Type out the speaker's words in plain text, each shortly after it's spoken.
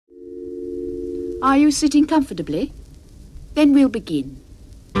Are you sitting comfortably? Then we'll begin.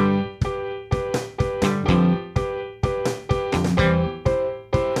 10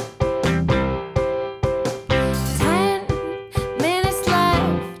 minutes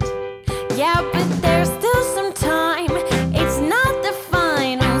left. Yeah, but there's still some time. It's not the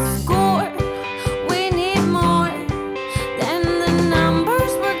final score. We need more than the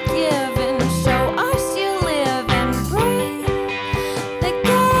numbers we're given. Show us you live and breathe the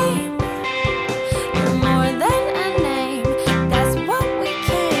game. You're more than a name. That's what we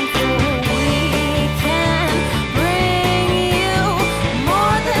came for. We can bring you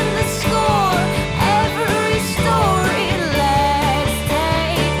more than the score. Every story. Let's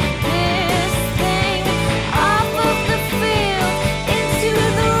take this thing off of the field into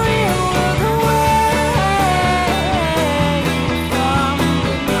the real world, away from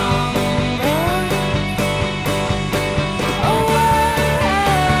the numbers,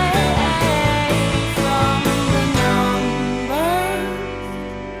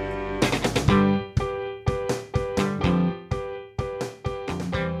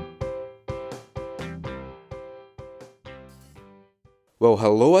 Well,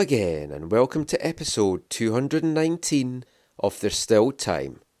 hello again, and welcome to episode 219 of There's Still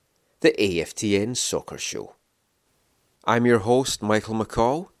Time, the AFTN Soccer Show. I'm your host, Michael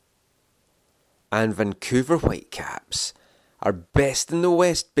McCall, and Vancouver Whitecaps are best in the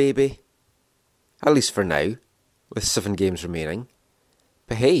West, baby. At least for now, with 7 games remaining.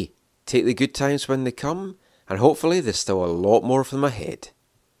 But hey, take the good times when they come, and hopefully there's still a lot more of them ahead.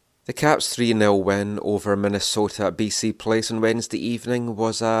 The Caps' 3-0 win over Minnesota at BC Place on Wednesday evening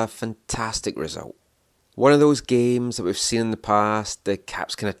was a fantastic result. One of those games that we've seen in the past, the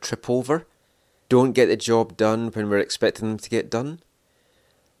Caps kind of trip over, don't get the job done when we're expecting them to get done.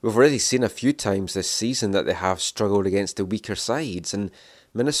 We've already seen a few times this season that they have struggled against the weaker sides, and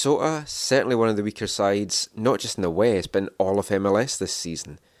Minnesota, certainly one of the weaker sides, not just in the West, but in all of MLS this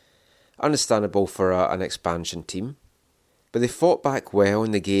season. Understandable for an expansion team. But they fought back well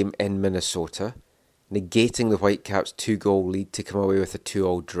in the game in Minnesota, negating the Whitecaps' 2-goal lead to come away with a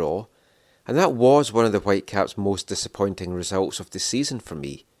 2-2 draw. And that was one of the Whitecaps' most disappointing results of the season for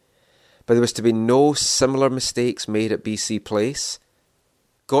me. But there was to be no similar mistakes made at BC Place.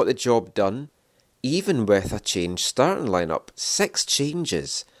 Got the job done, even with a changed starting lineup. 6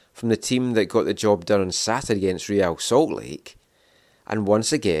 changes from the team that got the job done on Saturday against Real Salt Lake. And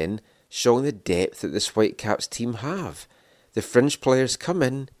once again, showing the depth that this Whitecaps team have. The fringe players come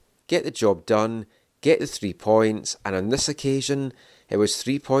in, get the job done, get the 3 points, and on this occasion, it was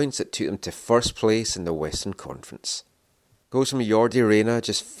 3 points that took them to first place in the Western Conference. Goes from Jordi Reyna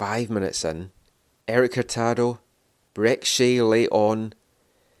just 5 minutes in. Eric Hurtado, Brek Shea late on,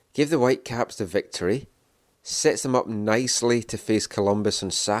 gave the Whitecaps the victory, sets them up nicely to face Columbus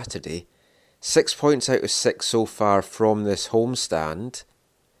on Saturday. 6 points out of 6 so far from this homestand.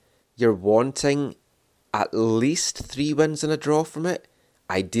 You're wanting at least 3 wins and a draw from it.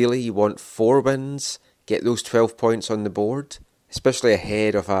 Ideally, you want 4 wins, get those 12 points on the board, especially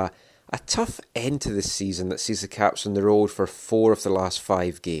ahead of a tough end to the season that sees the Caps on the road for 4 of the last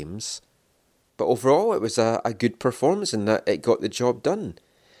 5 games. But overall, it was a good performance in that it got the job done.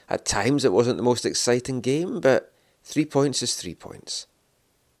 At times, it wasn't the most exciting game, but 3 points is 3 points.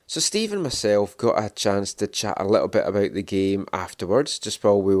 So Steve and myself got a chance to chat a little bit about the game afterwards, just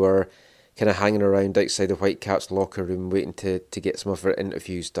while we were kind of hanging around outside the Whitecaps locker room waiting to get some of our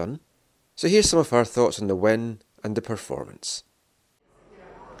interviews done. So here's some of our thoughts on the win and the performance.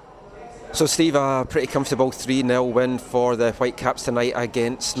 So Steve, a pretty comfortable 3-0 win for the Whitecaps tonight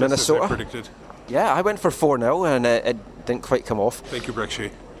against Minnesota. Just as I predicted. Yeah, I went for 4-0 and it didn't quite come off. Thank you, Brek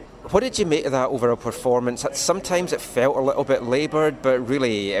Shea. What did you make of that overall performance? Sometimes it felt a little bit laboured, but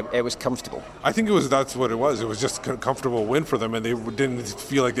really it was comfortable. I think that's what it was. It was just a comfortable win for them, and they didn't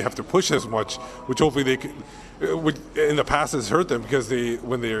feel like they have to push as much, which hopefully they could, which in the past has hurt them because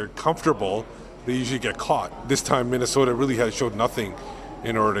when they're comfortable, they usually get caught. This time, Minnesota really showed nothing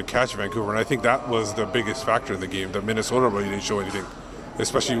in order to catch Vancouver, and I think that was the biggest factor in the game, that Minnesota really didn't show anything,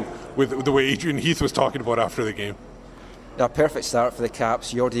 especially with the way Adrian Heath was talking about after the game. A perfect start for the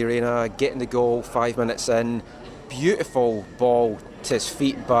Caps. Jordi Reyna getting the goal 5 minutes in. Beautiful ball to his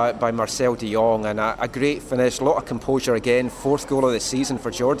feet by Marcel de Jong, and a great finish. A lot of composure again. 4th goal of the season for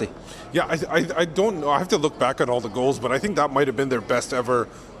Jordi. Yeah, I don't know. I have to look back at all the goals, but I think that might have been their best ever,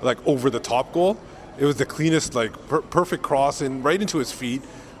 over-the-top goal. It was the cleanest, perfect cross right into his feet.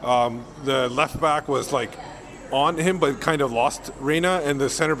 The left back was on him, but kind of lost Reyna, and the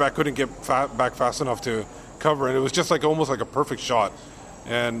center back couldn't get back fast enough to cover, and it was just almost like a perfect shot,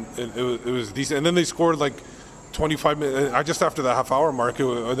 and it was decent. And then they scored 25 minutes, just after the half-hour mark,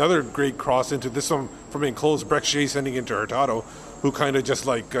 another great cross into this one from in close. Brek Shea sending into Hurtado, who kind of just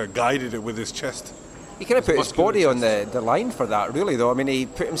guided it with his chest. He kind of put his body on the line for that, really, though. I mean, he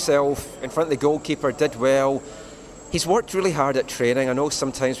put himself in front of the goalkeeper, did well. He's worked really hard at training. I know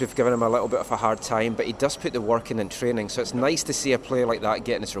sometimes we've given him a little bit of a hard time, but he does put the work in training, so it's nice to see a player like that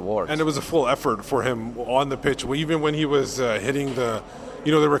getting his reward. And it was a full effort for him on the pitch. Even when he was hitting the...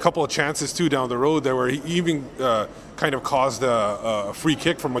 there were a couple of chances, too, down the road there where he even kind of caused a free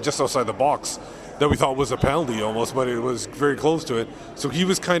kick from just outside the box that we thought was a penalty almost, but it was very close to it. So he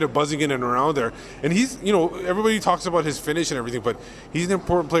was kind of buzzing in and around there. And he's, everybody talks about his finish and everything, but he's an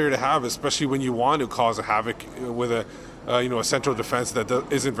important player to have, especially when you want to cause a havoc with a central defense that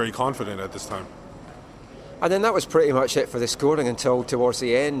isn't very confident at this time. And then that was pretty much it for the scoring until towards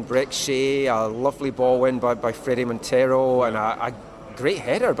the end. Brek Shea, a lovely ball win by Freddie Montero, and a great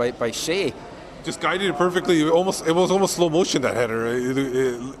header by Shea. Just guided it perfectly. It was almost slow motion, that header.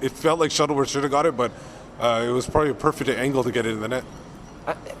 It felt like Shuttleworth should have got it, but it was probably a perfect angle to get it in the net.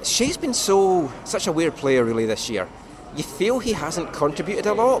 Shea's been such a weird player really this year. You feel he hasn't contributed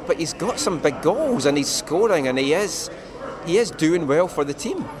a lot, but he's got some big goals and he's scoring, and he is doing well for the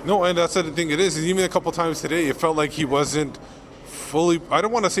team. No, and that's the thing it is. Even a couple times today, it felt like he wasn't fully... I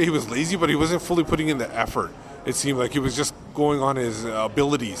don't want to say he was lazy, but he wasn't fully putting in the effort. It seemed like he was just going on his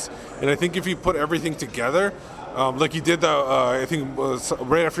abilities. And I think if he put everything together, like he did, I think was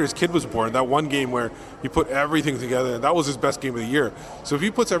right after his kid was born, that one game where he put everything together, and that was his best game of the year. So if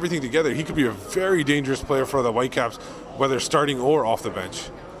he puts everything together, he could be a very dangerous player for the Whitecaps, whether starting or off the bench.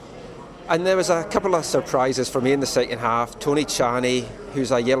 And there was a couple of surprises for me in the second half. Tony Chaney,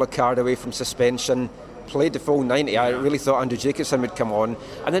 who's a yellow card away from suspension, played the full 90. I really thought Andrew Jacobson would come on.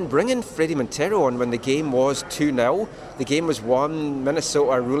 And then bringing Freddie Montero on when the game was 2-0. The game was won.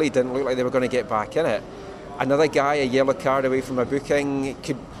 Minnesota really didn't look like they were going to get back in it. Another guy, a yellow card away from a booking,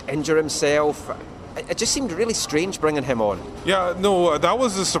 could injure himself. It just seemed really strange bringing him on. Yeah, no, that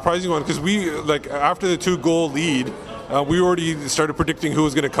was a surprising one because we, after the 2-goal lead, we already started predicting who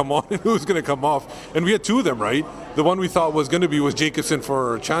was going to come on and who was going to come off. And we had two of them, right? The one we thought was going to be was Jacobson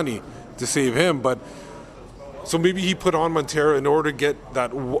for Chaney to save him, but... So maybe he put on Montero in order to get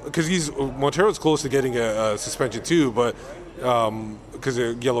that, because Montero's close to getting a suspension too, but because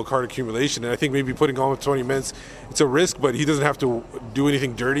of yellow card accumulation. And I think maybe putting on 20 minutes, it's a risk, but he doesn't have to do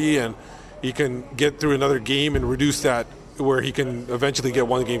anything dirty, and he can get through another game and reduce that where he can eventually get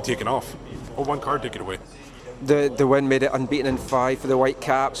one game taken off or one card taken away. The win made it unbeaten in 5 for the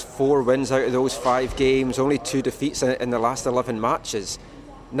Whitecaps, 4 wins out of those 5 games, only 2 defeats in the last 11 matches.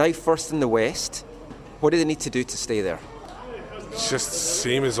 Now first in the West. What do they need to do to stay there? It's just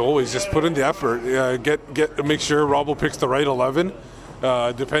same as always. Just put in the effort. Make sure Robbo picks the right 11.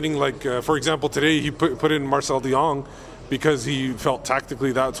 Depending, for example, today he put in Marcel de Jong because he felt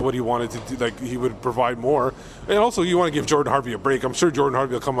tactically that's what he wanted to do. He would provide more. And also, you want to give Jordan Harvey a break. I'm sure Jordan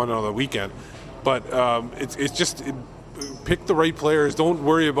Harvey will come on the weekend. But it's just pick the right players. Don't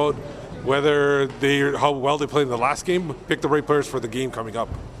worry about how well they played in the last game. Pick the right players for the game coming up.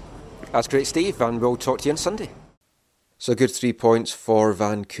 That's great, Steve, and we'll talk to you on Sunday. So good 3 points for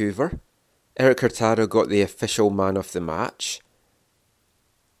Vancouver. Erik Hurtado got the official man of the match.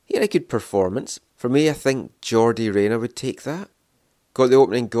 He had a good performance. For me, I think Jordi Reyna would take that. Got the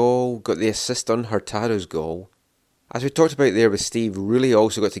opening goal, got the assist on Hurtado's goal. As we talked about there with Steve, really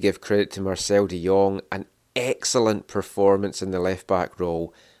also got to give credit to Marcel de Jong. An excellent performance in the left-back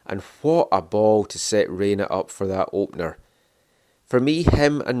role. And what a ball to set Reyna up for that opener. For me,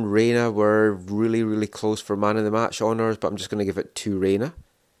 him and Reyna were really, really close for man of the match honours, but I'm just going to give it to Reyna.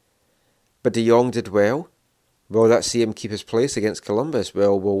 But de Jong did well. Will that see him keep his place against Columbus?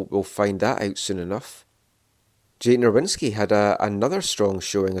 Well, we'll find that out soon enough. Jake Nerwinski had another strong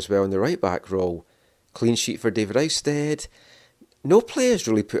showing as well in the right-back role. Clean sheet for David Ousted. No players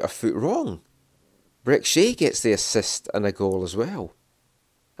really put a foot wrong. Brek Shea gets the assist and a goal as well.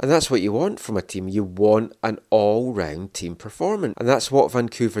 And that's what you want from a team. You want an all-round team performance. And that's what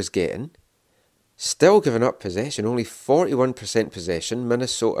Vancouver's getting. Still giving up possession. Only 41% possession.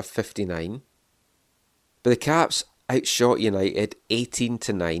 Minnesota 59%. But the Caps outshot United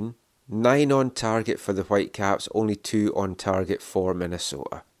 18-9. 9 on target for the Whitecaps. Only 2 on target for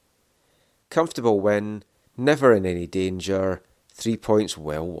Minnesota. Comfortable win. Never in any danger. 3 points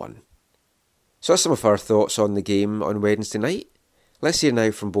well won. So that's some of our thoughts on the game on Wednesday night. Let's hear now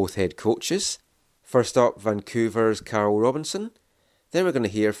from both head coaches. First up, Vancouver's Carl Robinson. Then we're going to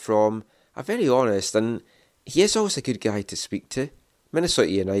hear from a very honest, and he is always a good guy to speak to, Minnesota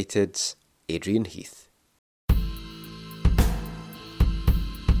United's Adrian Heath.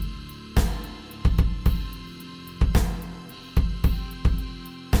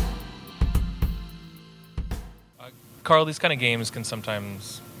 Carl, these kind of games can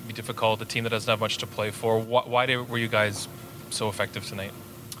sometimes be difficult. A team that doesn't have much to play for. Why were you guys so effective tonight?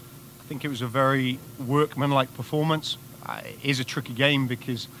 I think it was a very workmanlike performance. It is a tricky game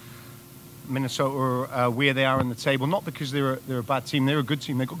because Minnesota are where they are in the table, not because they're a bad team. They're a good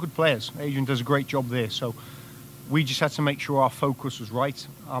team. They've got good players. Adrian does a great job there. So we just had to make sure our focus was right,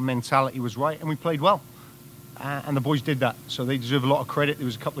 our mentality was right, and we played well. And the boys did that. So they deserve a lot of credit. There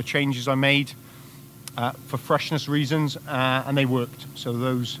was a couple of changes I made for freshness reasons, and they worked. So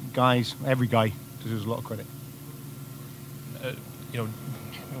those guys, every guy deserves a lot of credit.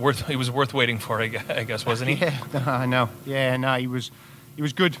 He was worth waiting for, I guess, wasn't he? Yeah, I know. Yeah, no, he was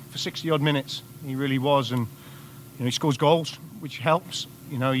good for 60-odd minutes. He really was, and he scores goals, which helps.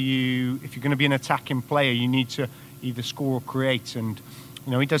 If you're going to be an attacking player, you need to either score or create. And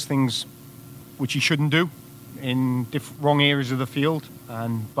he does things which he shouldn't do in wrong areas of the field,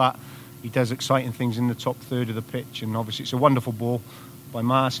 but he does exciting things in the top third of the pitch. And obviously, it's a wonderful ball by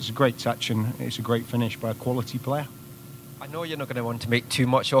Mars. It's a great touch, and it's a great finish by a quality player. I know you're not going to want to make too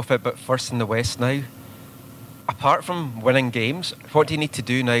much of it, but first in the West now, apart from winning games, what do you need to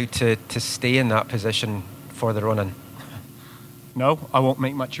do now to stay in that position for the run-in? No, I won't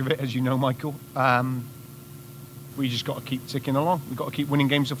make much of it, as you know, Michael. We just got to keep ticking along. We've got to keep winning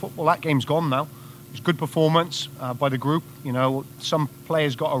games of football. That game's gone now. It was good performance by the group. Some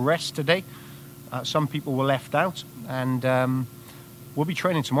players got a rest today. Some people were left out. And we'll be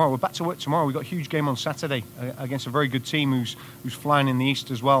training tomorrow. We're back to work tomorrow. We've got a huge game on Saturday against a very good team who's flying in the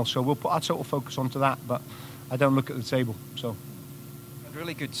East as well. So we'll put our total focus onto that. But I don't look at the table. So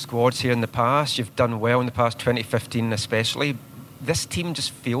really good squads here in the past. You've done well in the past, 2015 especially. This team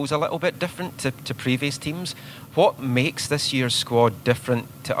just feels a little bit different to previous teams. What makes this year's squad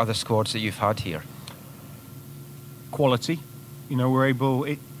different to other squads that you've had here? Quality. We're able...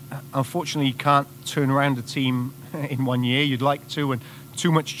 Unfortunately, you can't turn around a team in 1 year. You'd like to, and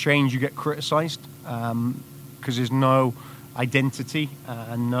too much change, you get criticised because there's no identity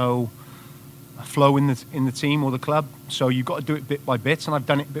and no flow in the team or the club. So you've got to do it bit by bit, and I've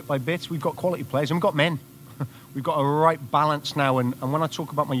done it bit by bit. We've got quality players, and we've got men. We've got a right balance now, and when I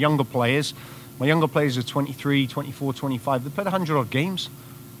talk about my younger players are 23, 24, 25. They've played 100-odd games,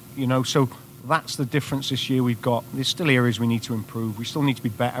 so that's the difference this year we've got. There's still areas we need to improve. We still need to be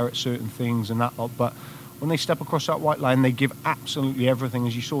better at certain things and that lot, but when they step across that white line, they give absolutely everything,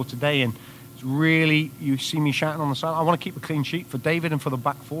 as you saw today, and it's really, you see me shouting on the side, I want to keep a clean sheet for David and for the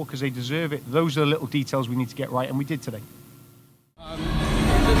back four because they deserve it. Those are the little details we need to get right, and we did today.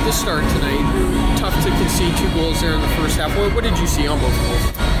 The start tonight, tough to concede 2 goals there in the first half. What did you see on both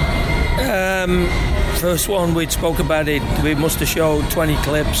goals? First one, we spoke about it. We must have showed 20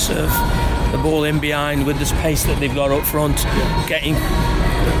 clips of the ball in behind with the space that they've got up front, getting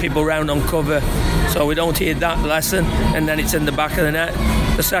people round on cover. So we don't hear that lesson, and then it's in the back of the net.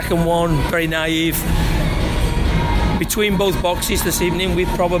 The second one, very naive. Between both boxes this evening, we've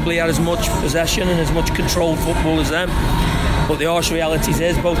probably had as much possession and as much controlled football as them. But the harsh reality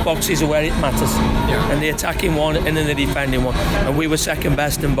is both boxes are where it matters. Yeah. And the attacking one and then the defending one. And we were second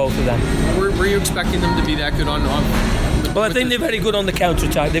best in both of them. Were you expecting them to be that good on Well, I think they're very good on the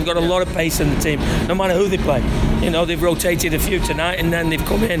counter-attack. They've got a lot of pace in the team, no matter who they play. They've rotated a few tonight, and then they've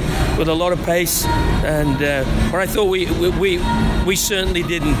come in with a lot of pace. And but I thought we certainly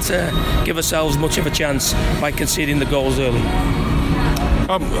didn't give ourselves much of a chance by conceding the goals early.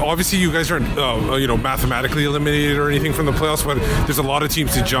 Obviously, you guys aren't, mathematically eliminated or anything from the playoffs, but there's a lot of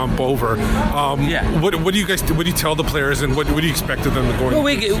teams to jump over. What do you guys do? What do you tell the players, and what do you expect of them going?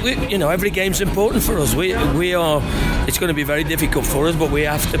 Well, every game's important for us. We are. It's going to be very difficult for us, but we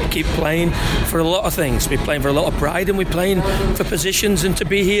have to keep playing for a lot of things. We're playing for a lot of pride, and we're playing for positions and to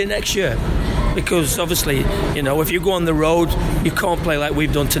be here next year. Because obviously, if you go on the road, you can't play like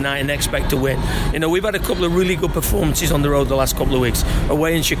we've done tonight and expect to win. We've had a couple of really good performances on the road the last couple of weeks.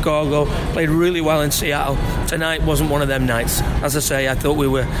 Away in Chicago, played really well in Seattle. Tonight wasn't one of them nights. As I say, I thought we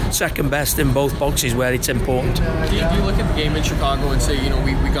were second best in both boxes where it's important. Do you look at the game in Chicago and say,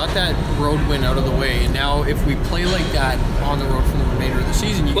 we got that road win out of the way, and now if we play like that on the road for the remainder of the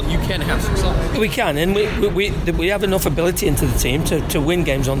season, you can have success? We can, and we have enough ability into the team to win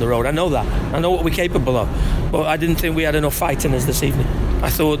games on the road. I know that. I know what we're capable of, but I didn't think we had enough fight in us this evening. I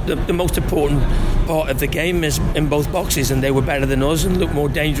thought the most important part of the game is in both boxes, and they were better than us and looked more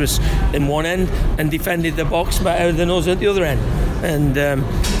dangerous in one end and defended the box better than us at the other end. And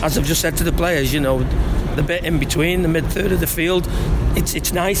as I've just said to the players, the bit in between, the mid-third of the field,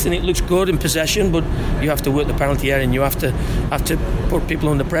 it's nice and it looks good in possession, but you have to work the penalty area and you have to put people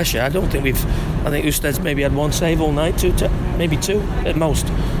under pressure. I think Usted's maybe had one save all night, maybe two at most.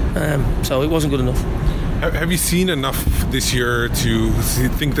 So it wasn't good enough. Have you seen enough this year to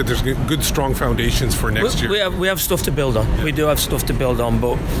think that there's good, strong foundations for next year? We have stuff to build on. We do have stuff to build on,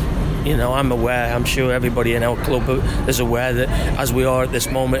 but I'm aware, I'm sure everybody in our club is aware that as we are at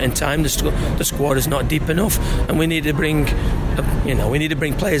this moment in time, the squad is not deep enough, and we need to bring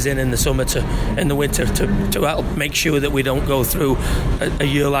players in the summer in the winter to help make sure that we don't go through a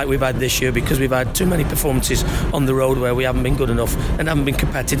year like we've had this year, because we've had too many performances on the road where we haven't been good enough and haven't been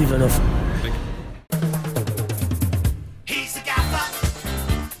competitive enough.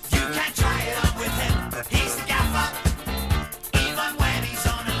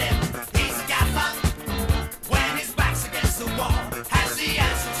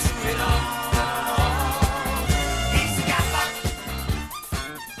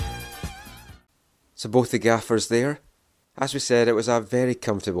 So both the gaffers there. As we said, it was a very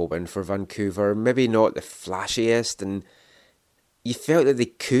comfortable win for Vancouver. Maybe not the flashiest, and you felt that they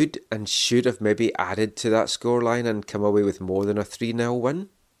could and should have maybe added to that scoreline and come away with more than a 3-0 win.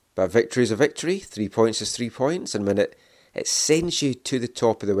 But a victory is a victory. 3 points is 3 points. And when it sends you to the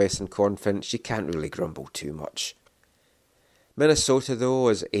top of the Western Conference, you can't really grumble too much. Minnesota, though,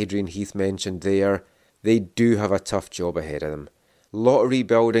 as Adrian Heath mentioned there, they do have a tough job ahead of them. A lot of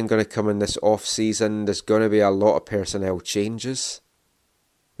rebuilding going to come in this off-season. There's going to be a lot of personnel changes.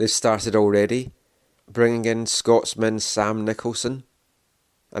 They've started already, bringing in Scotsman Sam Nicholson,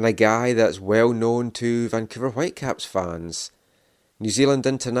 and a guy that's well known to Vancouver Whitecaps fans. New Zealand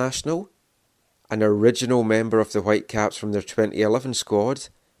international, an original member of the Whitecaps from their 2011 squad,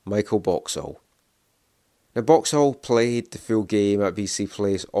 Michael Boxall. Now, Boxall played the full game at BC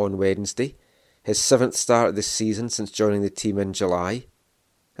Place on Wednesday, his 7th start of the season since joining the team in July.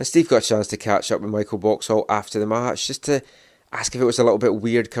 And Steve got a chance to catch up with Michael Boxall after the match, just to ask if it was a little bit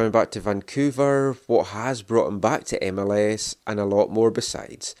weird coming back to Vancouver, what has brought him back to MLS, and a lot more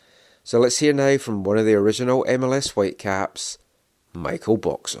besides. So let's hear now from one of the original MLS Whitecaps, Michael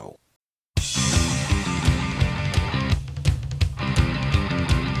Boxall.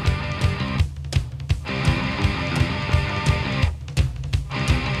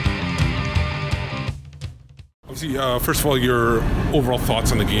 Obviously, first of all, your overall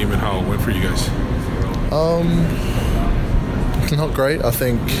thoughts on the game and how it went for you guys. Not great. I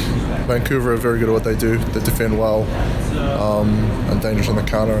think Vancouver are very good at what they do. They defend well and dangerous on the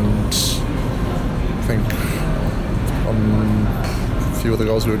counter, and I think on a few of the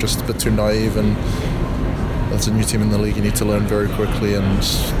goals we were just a bit too naive, and as a new team in the league you need to learn very quickly, and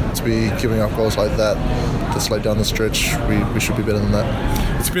to be giving up goals like that this late down the stretch, we should be better than that.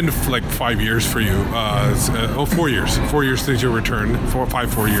 It's been like 5 years for you. 4 years. 4 years since your return. 4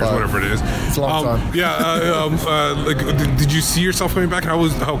 years, whatever it is. It's a long time. Yeah. Did you see yourself coming back? How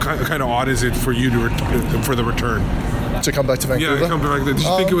kind of odd is it for you for the return? To come back to Vancouver? Yeah, come back. Did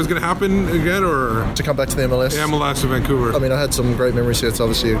you think it was going to happen again, or to come back to the MLS? Yeah, MLS to Vancouver. I mean, I had some great memories here. It's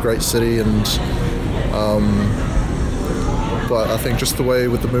obviously a great city, and but I think just the way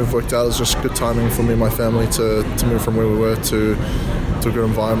with the move worked out, it was just good timing for me and my family to move from where we were to a good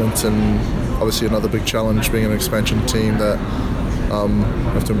environment, and obviously another big challenge being an expansion team that we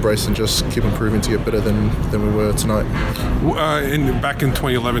have to embrace and just keep improving to get better than we were tonight. Back in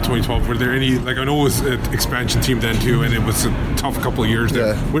 2011, 2012, were there any, I know it was an expansion team then too, and it was a tough couple of years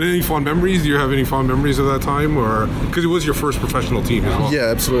there. Yeah. Were there any fond memories? Do you have any fond memories of that time? Or because it was your first professional team as well?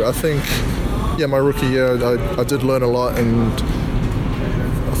 Yeah, absolutely. I think, my rookie year, I did learn a lot, and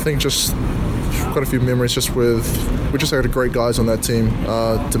I think just quite a few memories just we just had great guys on that team.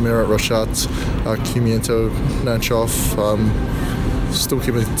 Demirat, Rochat, Kimiento, Nanchoff. Still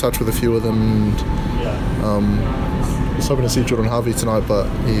keeping in touch with a few of them. I was hoping to see Jordan Harvey tonight, but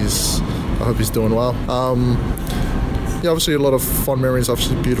I hope he's doing well. Obviously a lot of fond memories.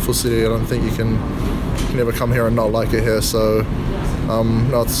 Obviously a beautiful city. I don't think you can never come here and not like it here. So I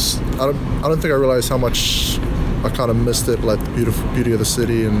don't think I realised how much I kind of missed it, like the beauty of the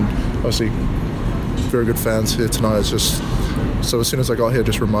city, and obviously very good fans here tonight. It's just so as soon as I got here, it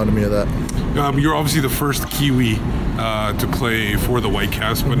just reminded me of that. You're obviously the first Kiwi to play for the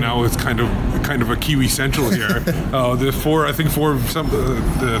Whitecaps, but now it's kind of a Kiwi Central here. The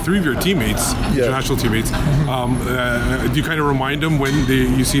three of your teamemates, international teammates, do you kind of remind them when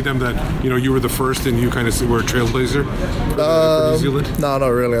you see them that you were the first and you kind of were a trailblazer for New Zealand? No, not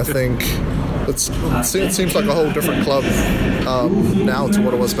really. I think it seems like a whole different club now to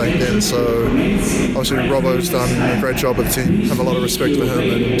what it was back then. So obviously Robbo's done a great job with the team. Have a lot of respect for him,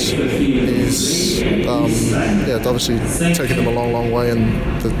 and he's obviously taken them a long way, and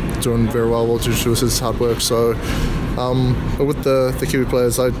they're doing very well due to his hard work. So but with the Kiwi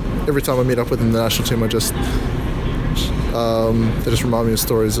players, every time I meet up with them in the national team, I they just remind me of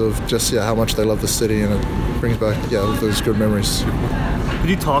stories of just how much they love the city, and it brings back those good memories. Did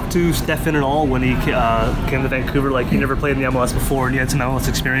you talk to Stefan at all when he came to Vancouver? Like, he never played in the MLS before and he had some MLS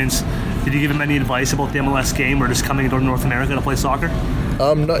experience. Did you give him any advice about the MLS game or just coming to North America to play soccer?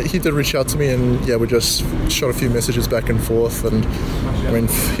 No, he did reach out to me, and we just shot a few messages back and forth, and I mean,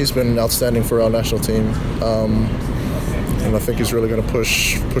 he's been outstanding for our national team, and I think he's really going to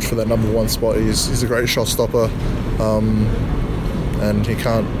push for that number one spot. He's a great shot stopper, and I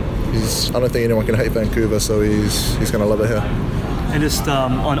don't think anyone can hate Vancouver, so he's going to love it here. And just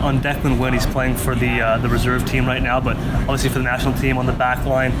on Declan Wynn, he's playing for the reserve team right now, but obviously for the national team on the back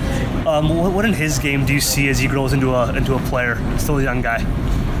line. What in his game do you see as he grows into a player? Still a young guy.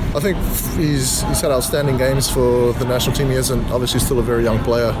 I think he's had outstanding games for the national team. He isn't obviously still a very young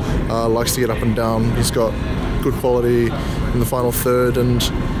player. Likes to get up and down. He's got good quality in the final third, and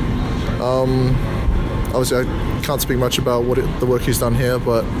obviously I can't speak much about the work he's done here,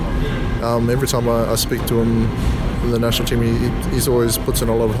 but every time I speak to him in the national team, he's always puts in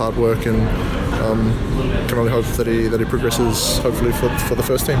a lot of hard work, and can only hope that he progresses, hopefully for the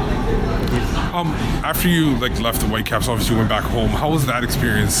first team. After you left the Whitecaps, obviously you went back home. How was that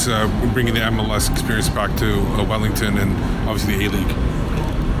experience, bringing the MLS experience back to Wellington and obviously the A-League?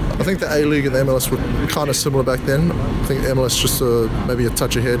 I think the A-League and the MLS were kind of similar back then. I think MLS just maybe a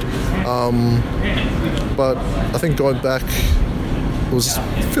touch ahead, but I think going back was a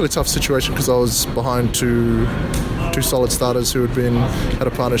fairly tough situation because I was behind two solid starters who had a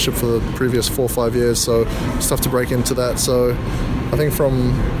partnership for the previous 4 or 5 years, so it's tough to break into that. So I think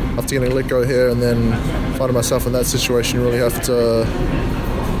after getting let go here and then finding myself in that situation, you really have to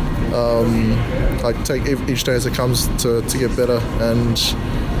take each day as it comes to get better. And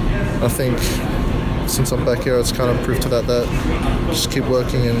I think since I'm back here, it's kind of proof to that just keep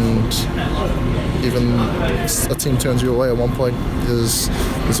working, and even a team turns you away at one point, there's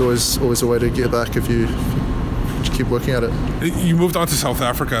always a way to get back if you keep working at it. You moved on to South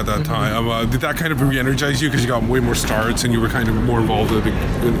Africa at that time. Did that kind of re-energize you because you got way more starts and you were kind of more involved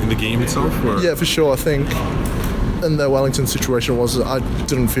in the game itself? Or? Yeah, for sure. I think in the Wellington situation I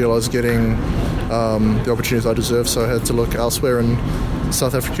didn't feel I was getting the opportunities I deserved, so I had to look elsewhere, and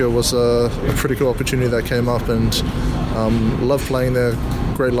South Africa was a pretty cool opportunity that came up, and loved playing there.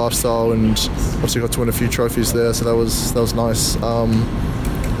 Great lifestyle, and obviously got to win a few trophies there, so that was nice.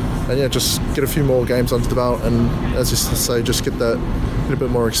 And just get a few more games under the belt, and as you say, just get a bit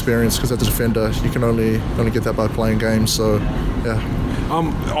more experience, because as a defender you can only get that by playing games. So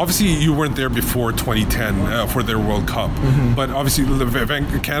obviously you weren't there before 2010 for their World Cup, but obviously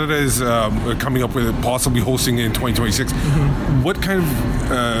Canada is coming up with possibly hosting in 2026. What kind of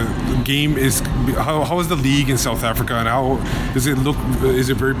game how is the league in South Africa, and how does it look? Is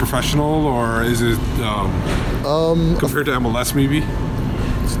it very professional, or is it compared to MLS maybe?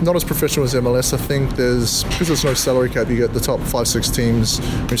 Not as professional as MLS. I think because there's no salary cap, you get the top 5-6 teams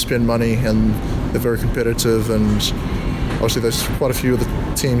who spend money, and they're very competitive, and obviously there's quite a few of the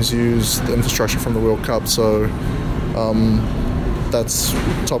teams use the infrastructure from the World Cup, so that's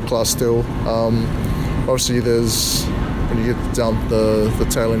top class still. Obviously when you get down the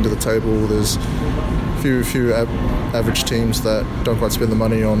tail end of the table, there's few average teams that don't quite spend the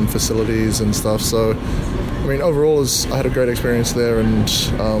money on facilities and stuff. So I mean, overall, I had a great experience there, and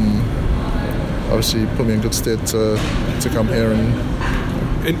obviously put me in good stead to come here, and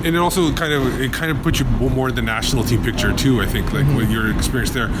it also kind of put you more in the national team picture too. I think with your experience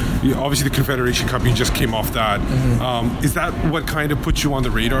there, obviously the Confederation Cup, you just came off that. Is that what kind of put you on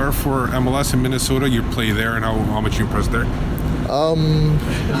the radar for MLS in Minnesota? Your play there, and how much you impressed there?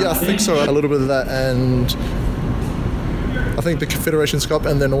 Yeah, I think so. A little bit of that, and I think the Confederations Cup,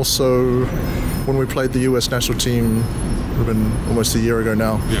 and then also when we played the US national team, it would have been almost a year ago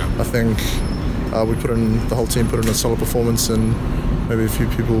now. Yeah. I think the whole team put in a solid performance, and maybe a few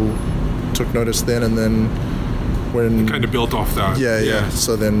people took notice then, and then when... Kind of built off that. Yeah.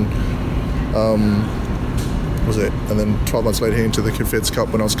 So then, and then 12 months later into the Confeds Cup,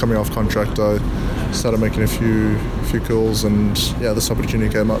 when I was coming off contract, I started making a few goals, and this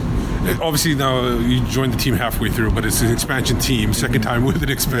opportunity came up. Obviously now you joined the team halfway through, but it's an expansion team. Second time with an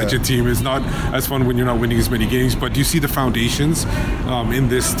expansion team is not as fun when you're not winning as many games. But do you see the foundations in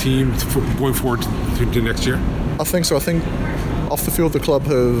this team going forward to next year? I think so. I think off the field the club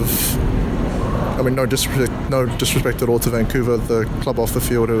have, I mean, no disrespect at all to Vancouver, the club off the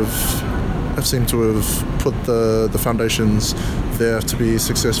field have seemed to have put the foundations there to be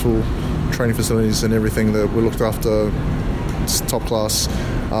successful. Training facilities and everything that we looked after, it's top class.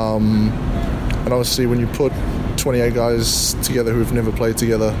 And obviously when you put 28 guys together who've never played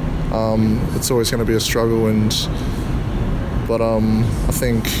together, it's always going to be a struggle, and But I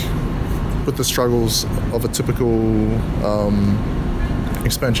think with the struggles of a typical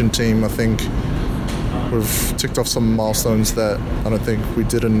expansion team, I think we've ticked off some milestones that I don't think we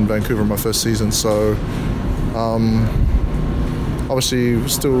did in Vancouver in my first season. So obviously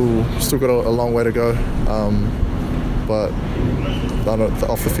we've still got a long way to go, but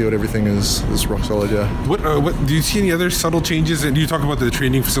off the field everything is rock solid. Yeah. What do you see any other subtle changes? And you talk about the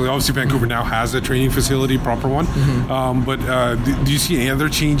training facility. Obviously Vancouver now has a training facility, proper one. But do you see any other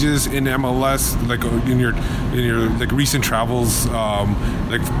changes in MLS, like in your like recent travels,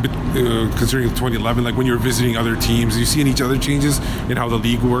 considering 2011, like when you were visiting other teams? Do you see any other changes in how the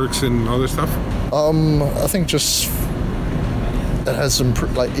league works and other stuff? I think just it has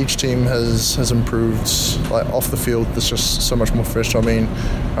improved. Like each team has improved. Like off the field, there's just so much more fresh. I mean,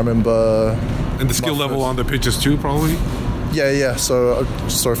 I remember. And the skill level on the pitches too, probably. Yeah. So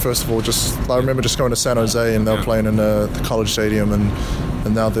first of all, I remember just going to San Jose and they were playing in the college stadium,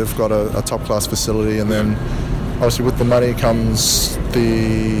 and now they've got a top class facility. And then obviously with the money comes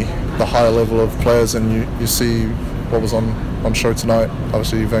the higher level of players, and you see what was on show tonight.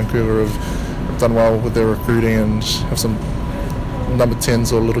 Obviously Vancouver have done well with their recruiting and have some number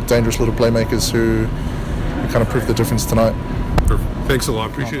 10s or dangerous little playmakers who kind of proved the difference tonight. Perfect. Thanks a lot.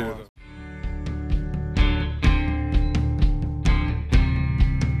 Appreciate it.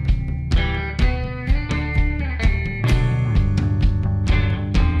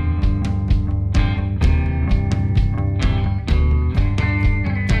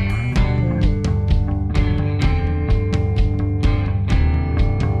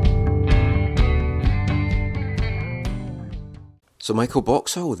 So Michael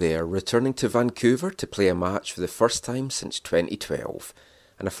Boxall there, returning to Vancouver to play a match for the first time since 2012,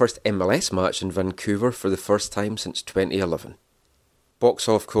 and a first MLS match in Vancouver for the first time since 2011.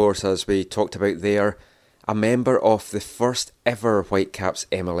 Boxall, of course, as we talked about there, a member of the first ever Whitecaps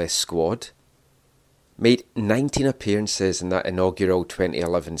MLS squad, made 19 appearances in that inaugural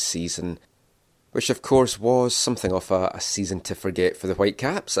 2011 season, which of course was something of a season to forget for the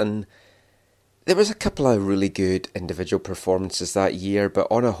Whitecaps, and there was a couple of really good individual performances that year, but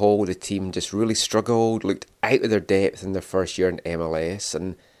on a whole the team just really struggled, looked out of their depth in their first year in MLS,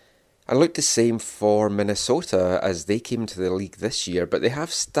 and looked the same for Minnesota as they came into the league this year, but they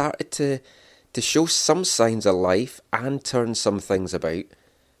have started to show some signs of life and turn some things about,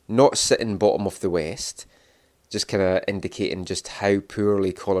 not sitting bottom of the West, just kind of indicating just how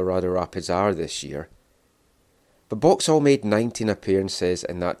poorly Colorado Rapids are this year. But Boxall made 19 appearances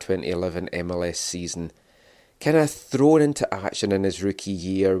in that 2011 MLS season, kind of thrown into action in his rookie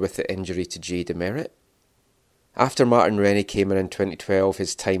year with the injury to Jay DeMerit. After Martin Rennie came in 2012,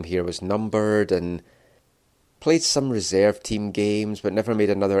 his time here was numbered, and played some reserve team games but never made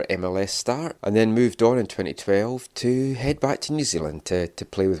another MLS start, and then moved on in 2012 to head back to New Zealand to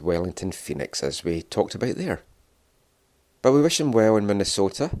play with Wellington Phoenix, as we talked about there. But we wish him well in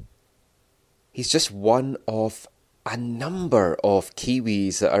Minnesota. He's just one of a number of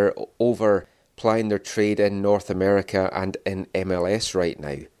Kiwis that are over plying their trade in North America and in MLS right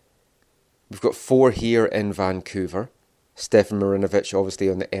now. We've got 4 here in Vancouver. Stefan Marinovic obviously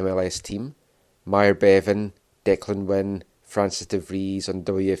on the MLS team. Meyer Bevan, Declan Wynn, Francis de Vries on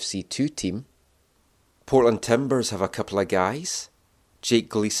WFC2 team. Portland Timbers have a couple of guys. Jake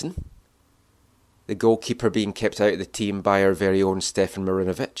Gleason, the goalkeeper being kept out of the team by our very own Stefan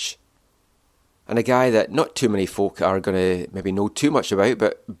Marinovic. And a guy that not too many folk are going to maybe know too much about,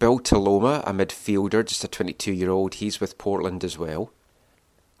 but Bill Taloma, a midfielder, just a 22-year-old, he's with Portland as well.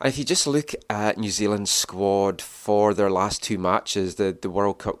 And if you just look at New Zealand's squad for their last 2 matches, the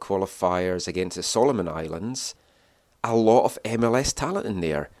World Cup qualifiers against the Solomon Islands, a lot of MLS talent in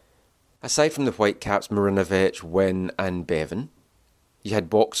there. Aside from the Whitecaps, Marinovic, Wynn and Bevan, you had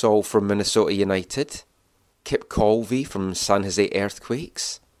Boxall from Minnesota United, Kip Colvey from San Jose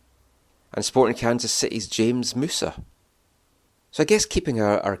Earthquakes, and Sporting Kansas City's James Musa. So I guess keeping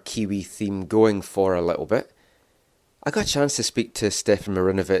our Kiwi theme going for a little bit, I got a chance to speak to Stefan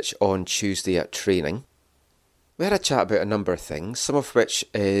Marinovic on Tuesday at training. We had a chat about a number of things, some of which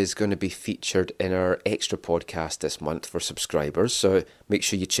is going to be featured in our extra podcast this month for subscribers, so make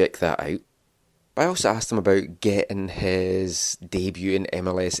sure you check that out. But I also asked him about getting his debut in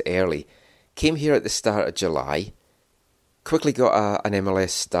MLS early. Came here at the start of July, quickly got an MLS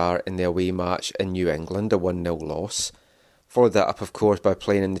start in the away match in New England, a 1-0 loss. Followed that up, of course, by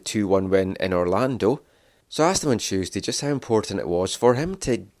playing in the 2-1 win in Orlando. So I asked him on Tuesday just how important it was for him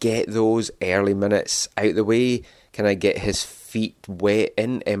to get those early minutes out the way, kind of get his feet wet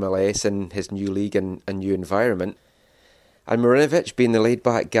in MLS and his new league and a new environment. And Marinovic, being the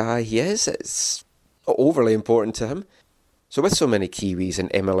laid-back guy he is, it's not overly important to him. So with so many Kiwis in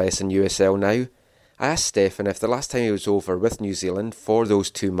MLS and USL now, I asked Stefan if the last time he was over with New Zealand for those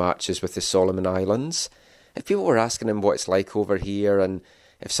 2 matches with the Solomon Islands, if people were asking him what it's like over here and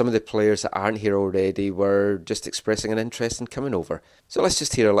if some of the players that aren't here already were just expressing an interest in coming over. So let's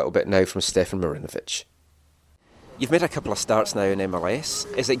just hear a little bit now from Stefan Marinovic. You've made a couple of starts now in MLS.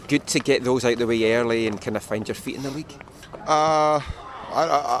 Is it good to get those out the way early and kind of find your feet in the league?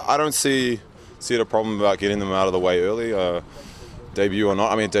 I don't see it a problem about getting them out of the way early. Debut or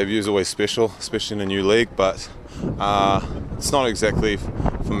not. I mean, debut is always special, especially in a new league, but it's not exactly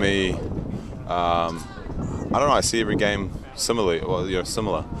for me. I don't know. I see every game similarly. Well,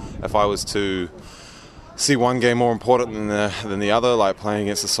 similar. If I was to see one game more important than the other, like playing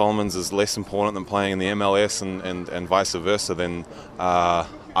against the Solomons is less important than playing in the MLS and vice versa, then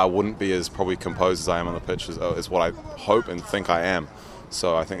I wouldn't be as probably composed as I am on the pitch as what I hope and think I am.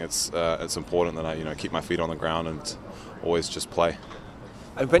 So I think it's important that I keep my feet on the ground and always just play.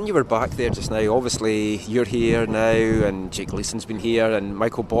 And when you were back there just now, obviously you're here now and Jake Gleason's been here and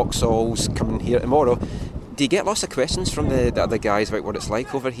Michael Boxall's coming here tomorrow. Do you get lots of questions from the other guys about what it's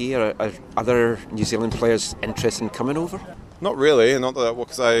like over here? Are other New Zealand players interested in coming over? Not really, not that,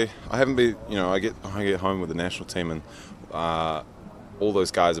 because I haven't been, I get home with the national team and all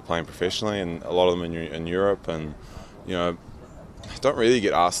those guys are playing professionally and a lot of them in Europe and, don't really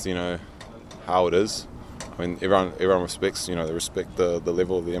get asked, how it is. I mean, everyone respects, they respect the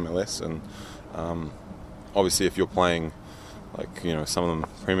level of the MLS, and obviously if you're playing, like, some of them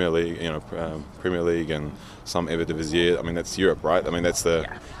Premier League, Premier League and some Eredivisie, I mean, that's Europe, right? I mean, that's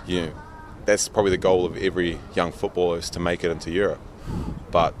that's probably the goal of every young footballer is to make it into Europe.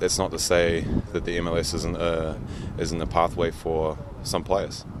 But that's not to say that the MLS isn't a pathway for some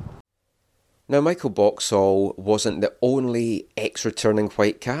players. Now, Michael Boxall wasn't the only ex-returning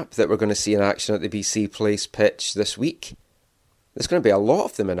Whitecap that we're going to see in action at the BC Place pitch this week. There's going to be a lot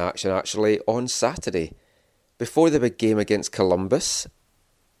of them in action, actually, on Saturday. Before the big game against Columbus,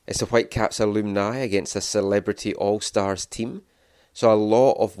 it's the Whitecaps alumni against a celebrity all-stars team. So a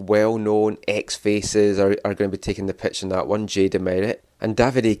lot of well-known ex-faces are going to be taking the pitch in that one. Jay DeMerit and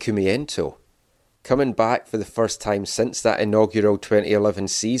Davide Cumiento, coming back for the first time since that inaugural 2011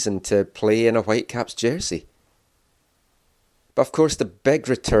 season to play in a Whitecaps jersey. But of course the big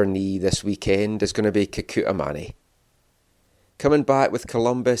returnee this weekend is going to be Kekuta Manneh. Coming back with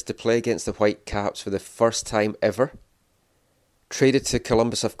Columbus to play against the Whitecaps for the first time ever. Traded to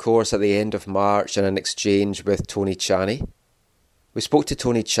Columbus, of course, at the end of March in an exchange with Tony Chaney. We spoke to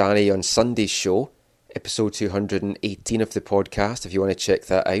Tony Chaney on Sunday's show, episode 218 of the podcast, if you want to check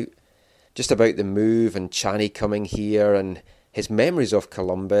that out. Just about the move and Chaney coming here and his memories of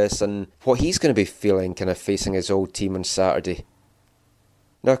Columbus and what he's going to be feeling kind of facing his old team on Saturday.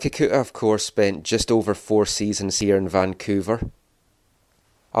 Now, Kekuta, of course, spent just over 4 seasons here in Vancouver.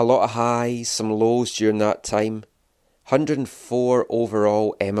 A lot of highs, some lows during that time. 104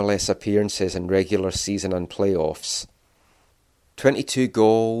 overall MLS appearances in regular season and playoffs. 22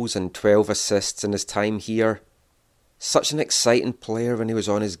 goals and 12 assists in his time here. Such an exciting player when he was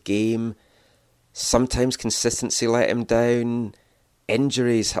on his game. Sometimes consistency let him down.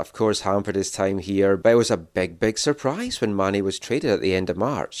 Injuries, of course, hampered his time here, but it was a big surprise when Manneh was traded at the end of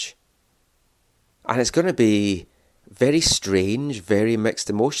March. And it's going to be very strange, very mixed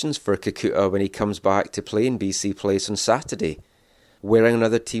emotions for Kekuta when he comes back to play in BC Place on Saturday. Wearing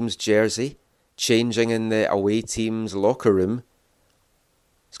another team's jersey, changing in the away team's locker room.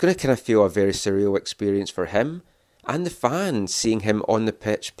 It's going to kind of feel a very surreal experience for him and the fans seeing him on the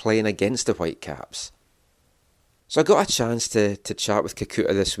pitch playing against the Whitecaps. So I got a chance to chat with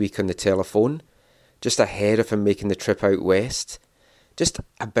Kekuta this week on the telephone, just ahead of him making the trip out west, just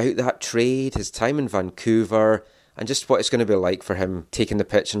about that trade, his time in Vancouver, and just what it's going to be like for him taking the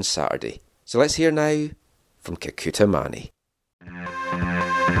pitch on Saturday. So let's hear now from Kekuta Manneh.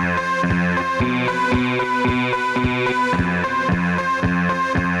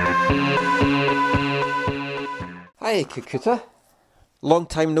 Hi, Kekuta. Long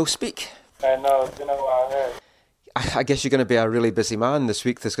time no speak. I know, it's been a while. I guess you're going to be a really busy man this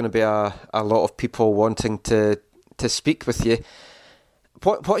week. There's going to be a lot of people wanting to speak with you.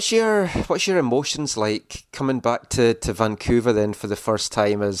 What's your emotions like coming back to Vancouver then for the first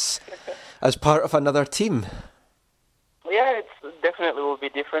time as part of another team? Yeah, it definitely will be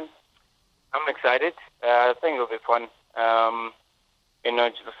different. I'm excited. I think it'll be fun.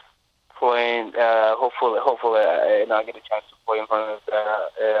 Just playing. Hopefully, I get a chance to play in front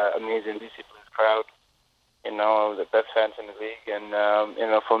of amazing disciplined crowd. The best fans in the league, and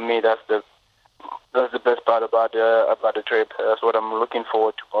for me, that's the best part about the trip. That's what I'm looking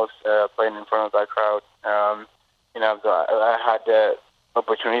forward to most, playing in front of that crowd. So I had the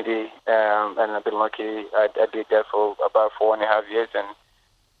opportunity, and I've been lucky. I did that for about 4.5 years, and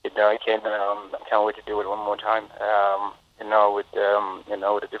I can't wait to do it one more time.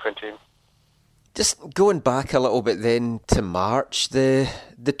 With a different team. Just going back a little bit then to March, the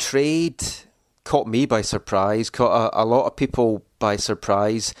trade caught me by surprise, caught a lot of people by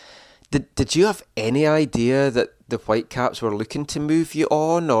surprise. Did you have any idea that the Whitecaps were looking to move you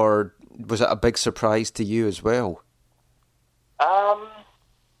on, or was it a big surprise to you as well?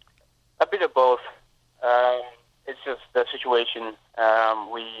 A bit of both. It's just the situation.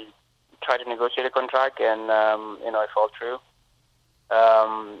 We tried to negotiate a contract, and it fell through.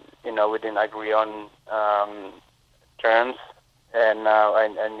 We didn't agree on terms, and I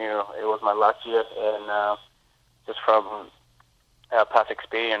knew it was my last year, and just from past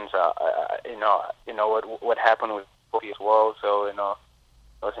experience, what happened with Kobe as well. So it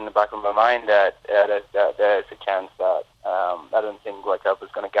was in the back of my mind that there's a chance that I don't think Whitecaps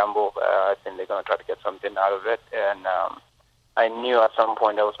is going to gamble. I think they're going to try to get something out of it, and I knew at some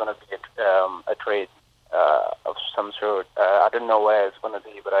point there was going to be a trade of some sort. I don't know where it's going to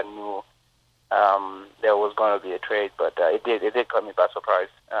be, but I knew there was going to be a trade. But it did caught me by surprise.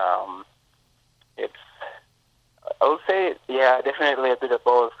 I would say, definitely a bit of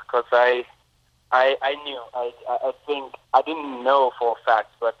both, because I knew. I think I didn't know for a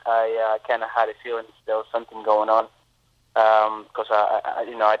fact, but I kind of had a feeling there was something going on. Because I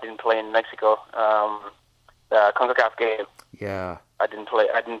didn't play in Mexico, the CONCACAF game. Yeah. I didn't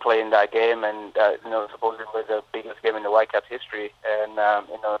play in that game, and supposedly it was the biggest game in the Whitecaps history, and so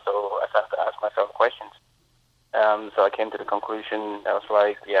I started to ask myself questions. So I came to the conclusion. I was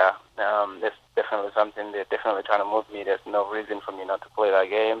like, there's definitely something. They're definitely trying to move me. There's no reason for me not to play that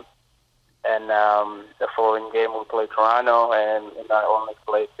game. And the following game we played Toronto, and I only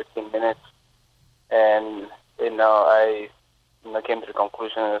played 15 minutes. And I came to the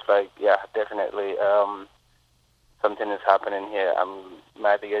conclusion. It's like, definitely. Something is happening here. I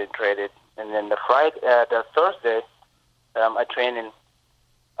might be getting traded. And then the Thursday, I training.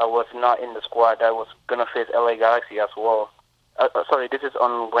 I was not in the squad. I was gonna face LA Galaxy as well. Sorry, this is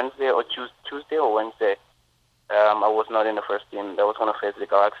on Wednesday or Tuesday or Wednesday. I was not in the first team. I was gonna face the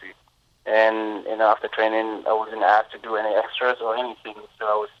Galaxy. And after training, I wasn't asked to do any extras or anything. So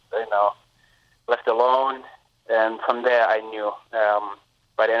I was left alone. And from there, I knew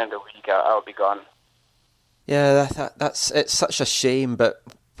by the end of the week I'll be gone. Yeah, it's such a shame. But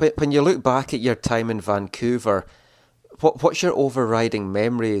when you look back at your time in Vancouver, what's your overriding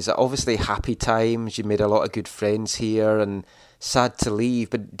memories? Obviously, happy times. You made a lot of good friends here, and sad to leave.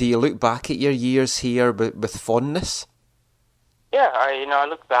 But do you look back at your years here with fondness? Yeah, I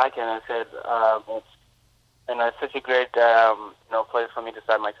look back and I said, it's such a great place for me to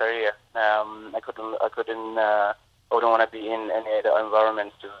start my career. I wouldn't want to be in any other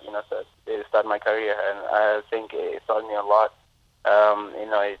environments to start my career, and I think it taught me a lot.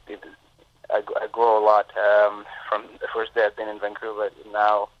 I grow a lot from the first day I've been in Vancouver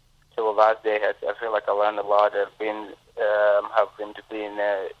now till the last day. I feel like I learned a lot. Have been to be in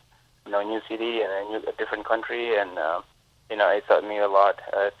a new city and a different country, and it taught me a lot.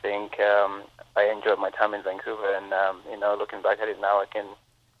 I think I enjoyed my time in Vancouver, and looking back at it now, I can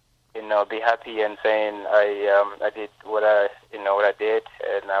be happy and saying I did what I did,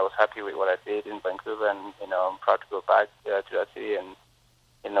 and I was happy with what I did in Vancouver, and I'm proud to go back to that city and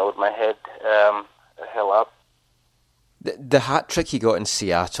with my head held up. The hat trick you got in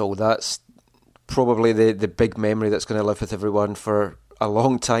Seattle, that's probably the big memory that's going to live with everyone for a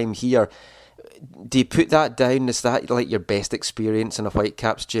long time here. Do you put that down? Is that like your best experience in a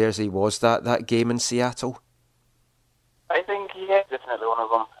Whitecaps jersey? Was that game in Seattle? I think definitely one of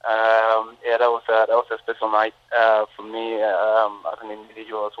them. That was a special night for me as an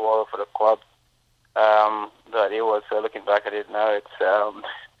individual as well, for the club. But it was looking back at it now, it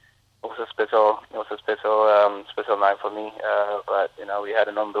was a special night for me. But we had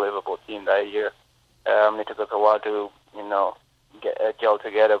an unbelievable team that year. It took us a while to get gel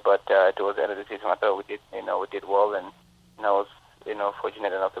together, but towards the end of the season, I thought we did well, and I was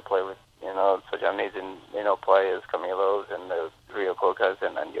fortunate enough to play with such amazing players, Camilos and Rio Cocas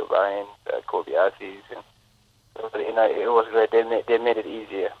and Andy O'Brien, Kobe Assis, and it was great. They made it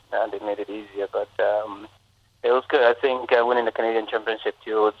easier, but it was good. I think winning the Canadian Championship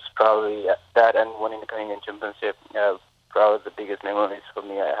too was probably that, and winning the Canadian Championship probably the biggest memories for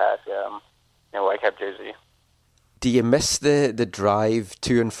me I had in Whitecap jersey. Do you miss the drive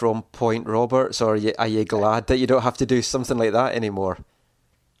to and from Point Roberts, or are you glad that you don't have to do something like that anymore?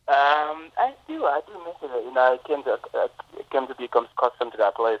 I do miss it. I came to be accustomed to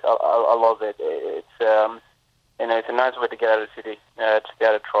that place. I love it. It's it's a nice way to get out of the city, to get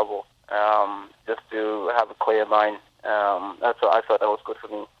out of trouble, just to have a clear mind. That's what I thought that was good for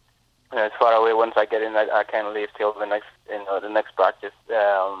me. It's far away. Once I get in, I can't leave till the next practice.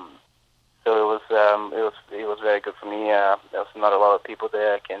 So it was very good for me. There was not a lot of people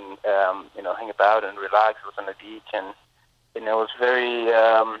there. I can hang about and relax. It was on the beach, and it was very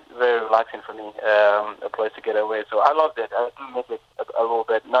very relaxing for me. A place to get away. So I loved it. I do miss it a little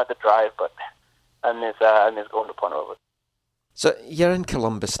bit. Not the drive, but I miss going to Port Over. So you're in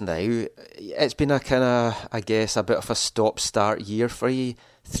Columbus now. It's been a kind of, I guess, a bit of a stop-start year for you.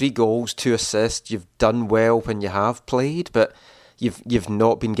 3 goals, 2 assists. You've done well when you have played, but you've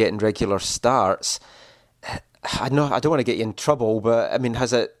not been getting regular starts. I know I don't want to get you in trouble, but I mean,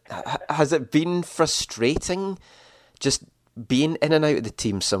 has it been frustrating just being in and out of the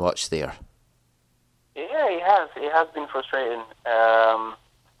team so much there? Yeah, it has. It has been frustrating.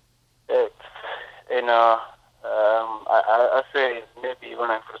 I say maybe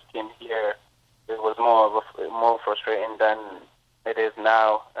when I first came here, it was more frustrating than it is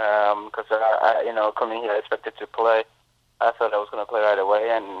now. Because coming here, I expected to play. I thought I was going to play right away,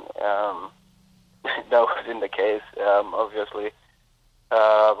 and that wasn't the case, obviously.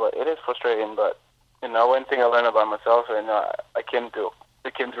 But it is frustrating. But one thing I learned about myself, and I came to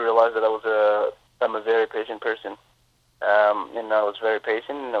realize that I'm a very patient person. I was very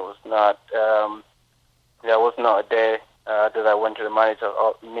patient. And it was not. There was not a day that I went to the manager.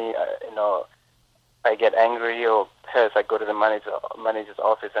 I get angry or pissed. I go to the manager's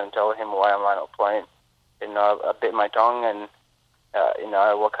office and tell him why am I not playing. I bit my tongue, and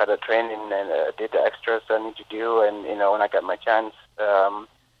I work hard at training and did the extras I need to do. And when I got my chance, I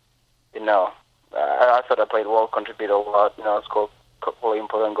thought I played well, contributed a lot. Scored a couple of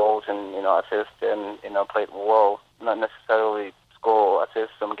important goals and assists, and played well. Not necessarily score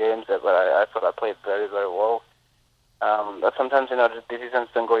assists some games, but I thought I played very, very well. But sometimes the decisions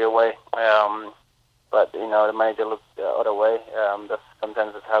don't go your way. But the manager looked the other way.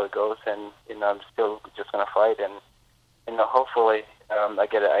 Sometimes that's how it goes, and I'm still just gonna fight, and hopefully I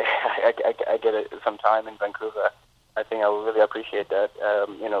get it. I get it sometime in Vancouver. I think I will really appreciate that.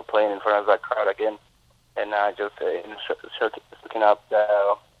 Playing in front of that crowd again, and just soaking up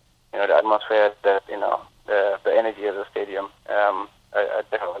the atmosphere, that the energy of the stadium. I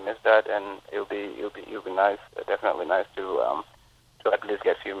definitely miss that, and it'll be nice. Definitely nice to at least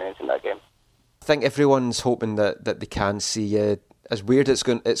get a few minutes in that game. I think everyone's hoping that they can see you. As weird it's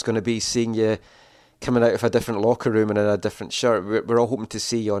going to be seeing you coming out of a different locker room and in a different shirt. We're all hoping to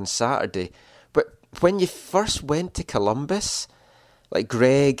see you on Saturday. But when you first went to Columbus, like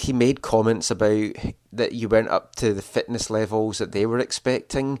Greg, he made comments about that you weren't up to the fitness levels that they were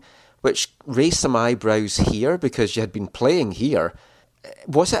expecting, which raised some eyebrows here because you had been playing here.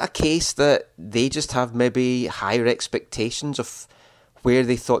 Was it a case that they just have maybe higher expectations of where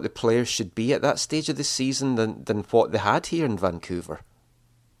they thought the players should be at that stage of the season than what they had here in Vancouver?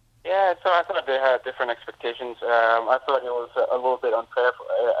 Yeah, so I thought they had different expectations. I thought it was a little bit unfair.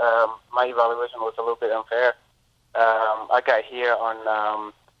 My evaluation was a little bit unfair. I got here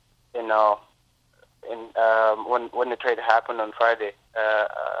on, when the trade happened on Friday,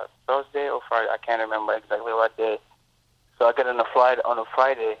 Thursday or Friday, I can't remember exactly what day. So I got on a flight on a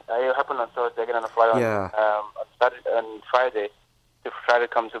Friday. It happened on Thursday. I got on a flight on Saturday and Friday to try to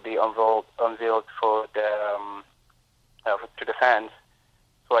come to be unveiled for the to the fans.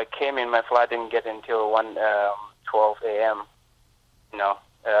 So I came in. My flight didn't get until 12 a.m.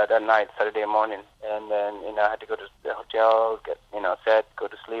 That night, Saturday morning, and then I had to go to the hotel, get set, go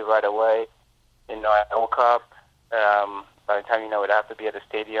to sleep right away. I woke up. By the time I'd have to be at the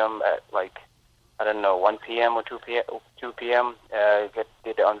stadium at 1 p.m. or 2 p.m.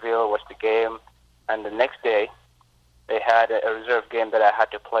 Did the unveil, watched the game, and the next day they had a reserve game that I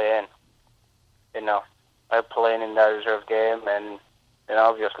had to play in. I played in that reserve game, and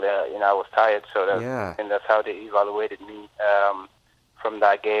obviously I was tired, so and that's how they evaluated me. From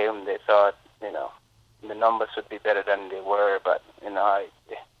that game, they thought the numbers would be better than they were, but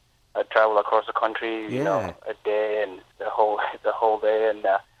I traveled across the country, a day and the whole day, and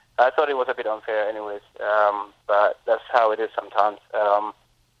I thought it was a bit unfair, anyways. But that's how it is sometimes.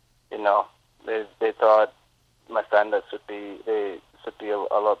 They thought my standards should be a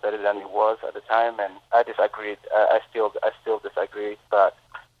lot better than it was at the time, and I disagreed. I still disagree, but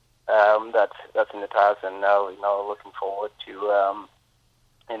that's in the past, and now looking forward to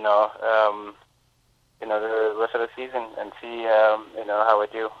the rest of the season and see how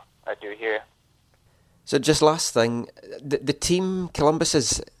I do here. So just last thing, the team Columbus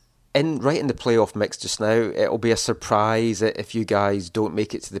is right in the playoff mix just now. It'll be a surprise if you guys don't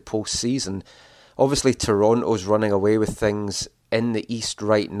make it to the postseason. Obviously, Toronto's running away with things in the East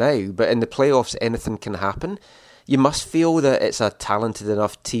right now, but in the playoffs, anything can happen. You must feel that it's a talented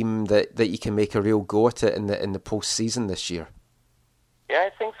enough team that you can make a real go at it in the postseason this year. Yeah,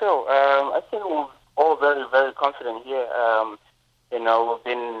 I think so. I think we're all very, very confident here. We've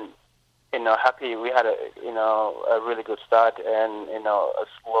been, happy. We had a really good start and, a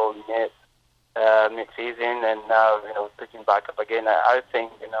slow mid-season, and now, picking back up again. I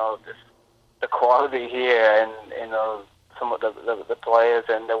think, the quality here and, some of the players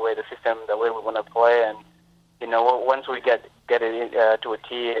and the way the system, the way we want to play, and, once we get it to a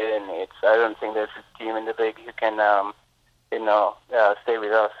tier, and I don't think there's a team in the league who can, stay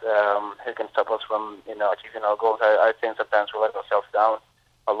with us, who can stop us from, achieving our goals. I think sometimes we let ourselves down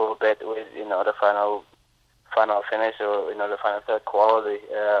a little bit with, the final finish or, the final third quality.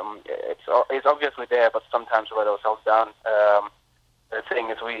 It's obviously there, but sometimes we let ourselves down. The thing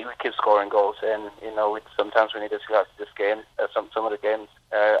is, we keep scoring goals, and sometimes we need to see out this game, some of the games.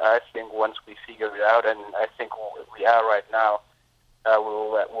 I think once we figure it out, and I think we are right now,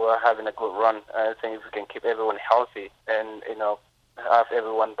 we're having a good run. I think if we can keep everyone healthy and have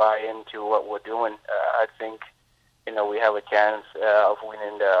everyone buy into what we're doing, I think we have a chance of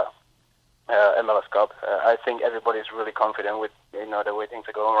winning the MLS Cup. I think everybody's really confident with the way things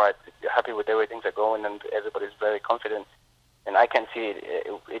are going. Right, happy with the way things are going, and everybody's very confident. And I can see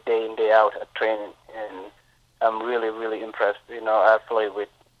it day in, day out at training, and I'm really, really impressed. I've played with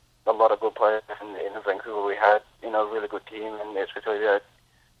a lot of good players in Vancouver. We had, a really good team, and especially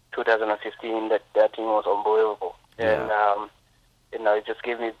 2015, that team was unbelievable. Yeah. And, it just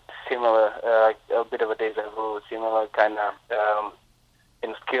gave me similar, a bit of a deja vu, similar kind of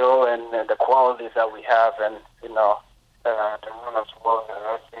in skill and the qualities that we have, and, the run as well.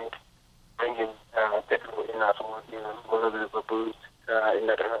 I think bringing definitely a little bit of a boost in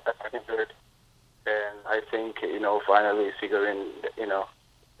that second third, and I think finally figuring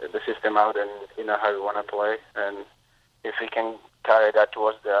the system out and how we want to play, and if we can carry that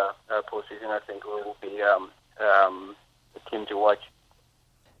towards the postseason, I think we will be the team to watch.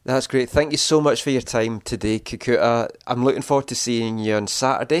 That's great. Thank you so much for your time today, Kakuta. I'm looking forward to seeing you on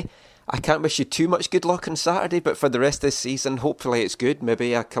Saturday. I can't wish you too much good luck on Saturday, but for the rest of the season, hopefully it's good.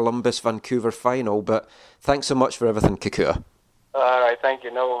 Maybe a Columbus-Vancouver final, but thanks so much for everything, Kakuta. All right, thank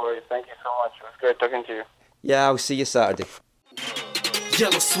you. No worries. Thank you so much. It was great talking to you. Yeah, I'll see you Saturday.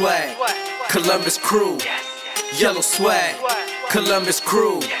 Yellow swag, Columbus Crew. Yellow swag, Columbus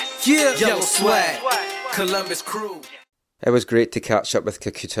Crew. Yeah, Yellow swag, Columbus Crew. It was great to catch up with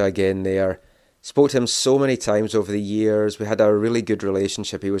Kakuta again there. Spoke to him so many times over the years. We had a really good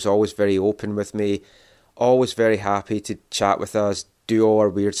relationship. He was always very open with me, always very happy to chat with us, do all our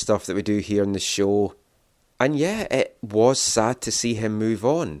weird stuff that we do here on the show. And yeah, it was sad to see him move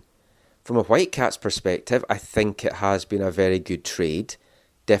on. From a Whitecaps perspective, I think it has been a very good trade.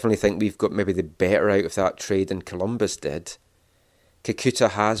 Definitely think we've got maybe the better out of that trade than Columbus did.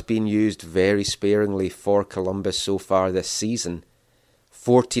 Kakuta has been used very sparingly for Columbus so far this season.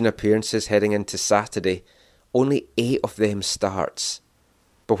 14 appearances heading into Saturday, only 8 of them starts.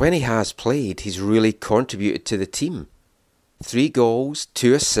 But when he has played, he's really contributed to the team. 3 goals,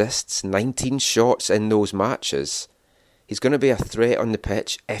 2 assists, 19 shots in those matches. He's going to be a threat on the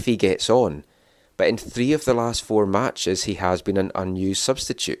pitch if he gets on, but in 3 of the last 4 matches he has been an unused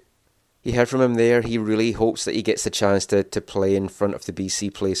substitute. You heard from him there, he really hopes that he gets the chance to play in front of the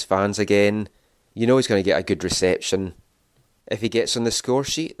BC Place fans again. He's going to get a good reception. If he gets on the score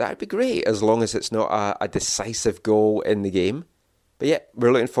sheet, that'd be great, as long as it's not a decisive goal in the game. But yeah,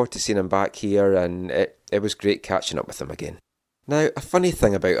 we're looking forward to seeing him back here, and it was great catching up with him again. Now, a funny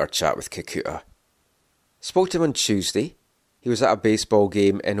thing about our chat with Kakuta. Spoke to him on Tuesday. He was at a baseball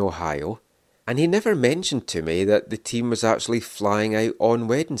game in Ohio, and he never mentioned to me that the team was actually flying out on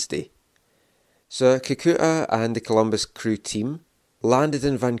Wednesday. So Kakuta and the Columbus Crew team landed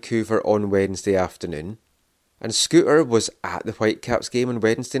in Vancouver on Wednesday afternoon, and Scooter was at the Whitecaps game on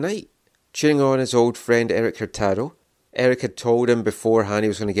Wednesday night, cheering on his old friend Eric Hurtado. Eric had told him beforehand he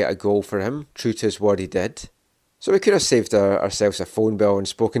was going to get a goal for him, true to his word he did. So we could have saved ourselves a phone bill and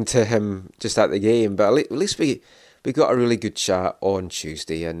spoken to him just at the game, but at least we got a really good chat on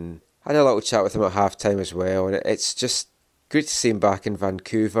Tuesday, and had a little chat with him at half-time as well, and it's just great to see him back in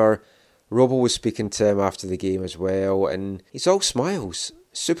Vancouver. Robbo was speaking to him after the game as well, and he's all smiles.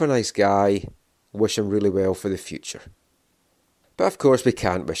 Super nice guy. Wish him really well for the future. But of course we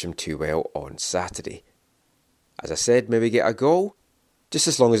can't wish him too well on Saturday. As I said, maybe get a goal, just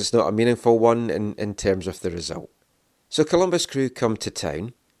as long as it's not a meaningful one in terms of the result. So Columbus Crew come to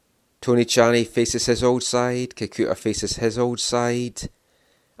town. Tony Chaney faces his old side, Kakuta faces his old side,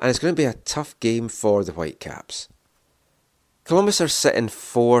 and it's going to be a tough game for the Whitecaps. Columbus are sitting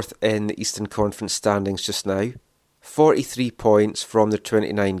 4th in the Eastern Conference standings just now, 43 points from their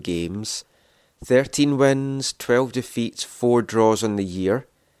 29 games, 13 wins, 12 defeats, 4 draws on the year,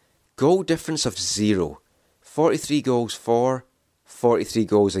 goal difference of 0, 43 goals for, 43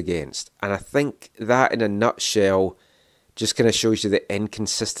 goals against, and I think that in a nutshell just kind of shows you the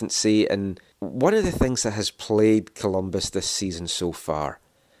inconsistency and one of the things that has plagued Columbus this season so far.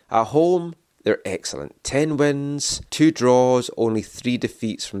 At home, they're excellent. 10 wins, 2 draws, only 3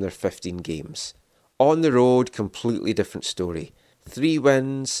 defeats from their 15 games. On the road, completely different story. 3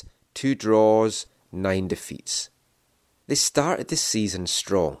 wins, 2 draws, 9 defeats. They started the season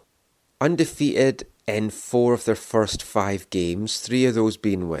strong. Undefeated in 4 of their first 5 games, 3 of those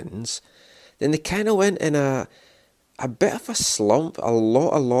being wins. Then they kind of went in a bit of a slump, a lot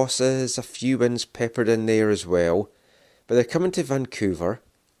of losses, a few wins peppered in there as well. But they're coming to Vancouver,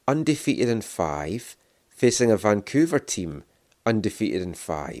 undefeated in 5, facing a Vancouver team undefeated in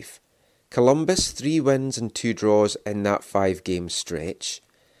 5. Columbus, 3 wins and 2 draws in that 5-game stretch.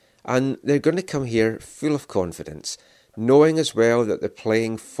 And they're going to come here full of confidence, knowing as well that they're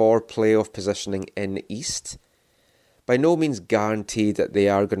playing for playoff positioning in the East. By no means guaranteed that they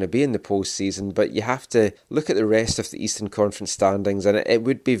are going to be in the postseason, but you have to look at the rest of the Eastern Conference standings, and it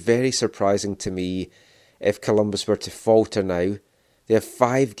would be very surprising to me if Columbus were to falter now. They have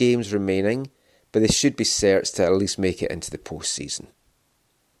 5 games remaining, but they should be certs to at least make it into the postseason.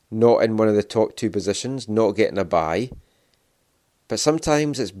 Not in one of the top 2 positions, not getting a bye. But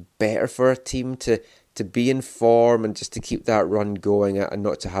sometimes it's better for a team to be in form and just to keep that run going and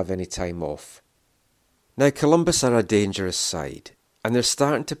not to have any time off. Now, Columbus are a dangerous side, and they're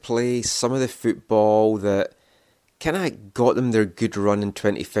starting to play some of the football that kind of got them their good run in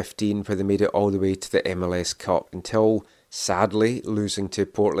 2015 where they made it all the way to the MLS Cup until, sadly, losing to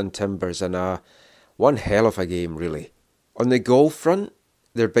Portland Timbers in one hell of a game, really. On the goal front,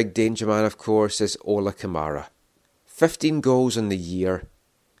 their big danger man, of course, is Ola Kamara. 15 goals in the year.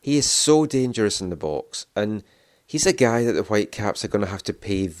 He is so dangerous in the box, and he's a guy that the Whitecaps are going to have to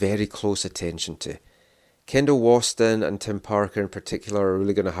pay very close attention to. Kendall Waston and Tim Parker in particular are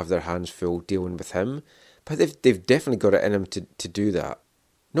really going to have their hands full dealing with him, but they've definitely got it in him to do that.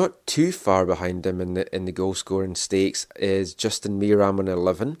 Not too far behind him in the goal scoring stakes is Justin Meram on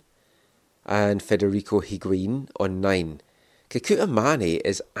 11 and Federico Higuain on 9. Kekuta Mane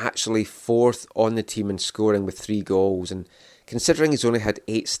is actually 4th on the team in scoring with 3 goals, and considering he's only had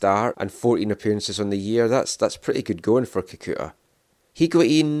 8 starts and 14 appearances on the year, that's pretty good going for Kekuta.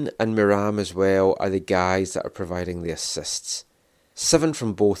 Higuain and Meram as well are the guys that are providing the assists. 7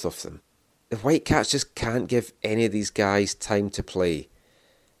 from both of them. The Whitecaps just can't give any of these guys time to play.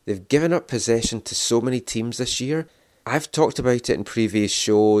 They've given up possession to so many teams this year. I've talked about it in previous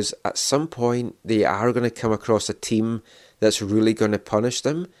shows. At some point, they are going to come across a team that's really going to punish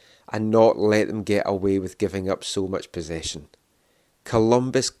them and not let them get away with giving up so much possession.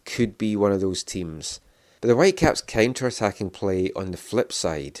 Columbus could be one of those teams. But the Whitecaps' counter-attacking play on the flip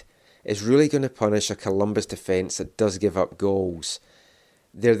side is really going to punish a Columbus defence that does give up goals.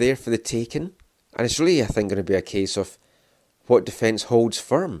 They're there for the taking, and it's really, I think, going to be a case of what defence holds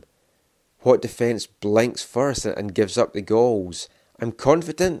firm. What defence blinks first and gives up the goals. I'm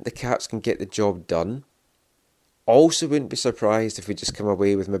confident the Caps can get the job done. Also wouldn't be surprised if we just come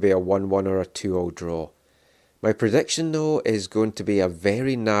away with maybe a 1-1 or a 2-0 draw. My prediction though is going to be a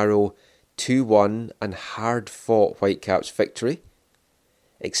very narrow 2-1 and hard-fought Whitecaps victory,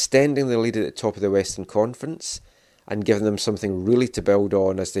 extending the lead at the top of the Western Conference and giving them something really to build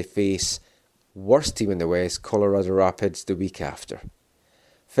on as they face worst team in the West, Colorado Rapids, the week after.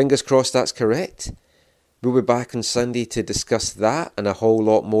 Fingers crossed that's correct. We'll be back on Sunday to discuss that and a whole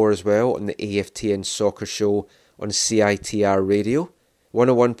lot more as well on the AFTN Soccer Show on CITR Radio,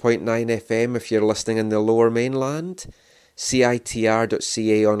 101.9 FM if you're listening in the Lower Mainland,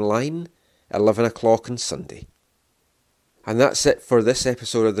 CITR.ca online, 11 o'clock on Sunday. And that's it for this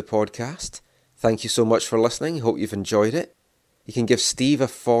episode of the podcast. Thank you so much for listening. Hope you've enjoyed it. You can give Steve a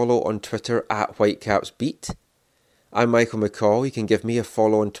follow on Twitter at WhitecapsBeat. I'm Michael McCall. You can give me a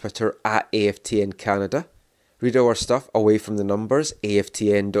follow on Twitter at AFTN Canada. Read our stuff away from the numbers,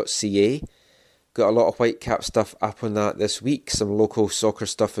 aftn.ca. Got a lot of Whitecap stuff up on that this week, some local soccer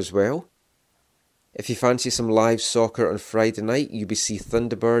stuff as well. If you fancy some live soccer on Friday night, UBC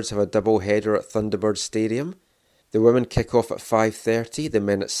Thunderbirds have a double header at Thunderbird Stadium. The women kick off at 5:30, the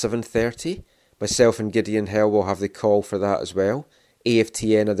men at 7:30. Myself and Gideon Hill will have the call for that as well.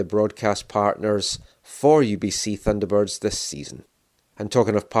 AFTN are the broadcast partners for UBC Thunderbirds this season. And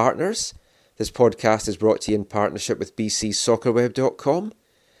talking of partners, this podcast is brought to you in partnership with bcsoccerweb.com.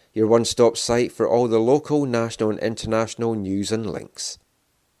 your one-stop site for all the local, national and international news and links.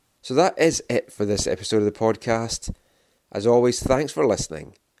 So that is it for this episode of the podcast. As always, thanks for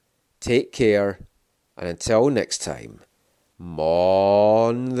listening. Take care, and until next time,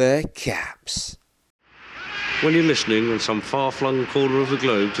 Mon the Caps. When you're listening on some far-flung corner of the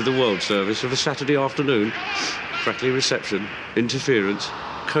globe to the World Service of a Saturday afternoon, crackly reception, interference,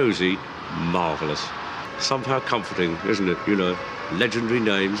 cosy, marvellous. Somehow comforting, isn't it? You know, legendary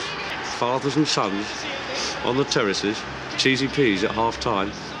names, fathers and sons on the terraces, cheesy peas at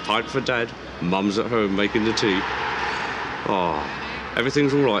half-time, pint for dad, mum's at home making the tea.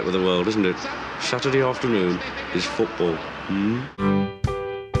 Everything's all right with the world, isn't it? Saturday afternoon is football.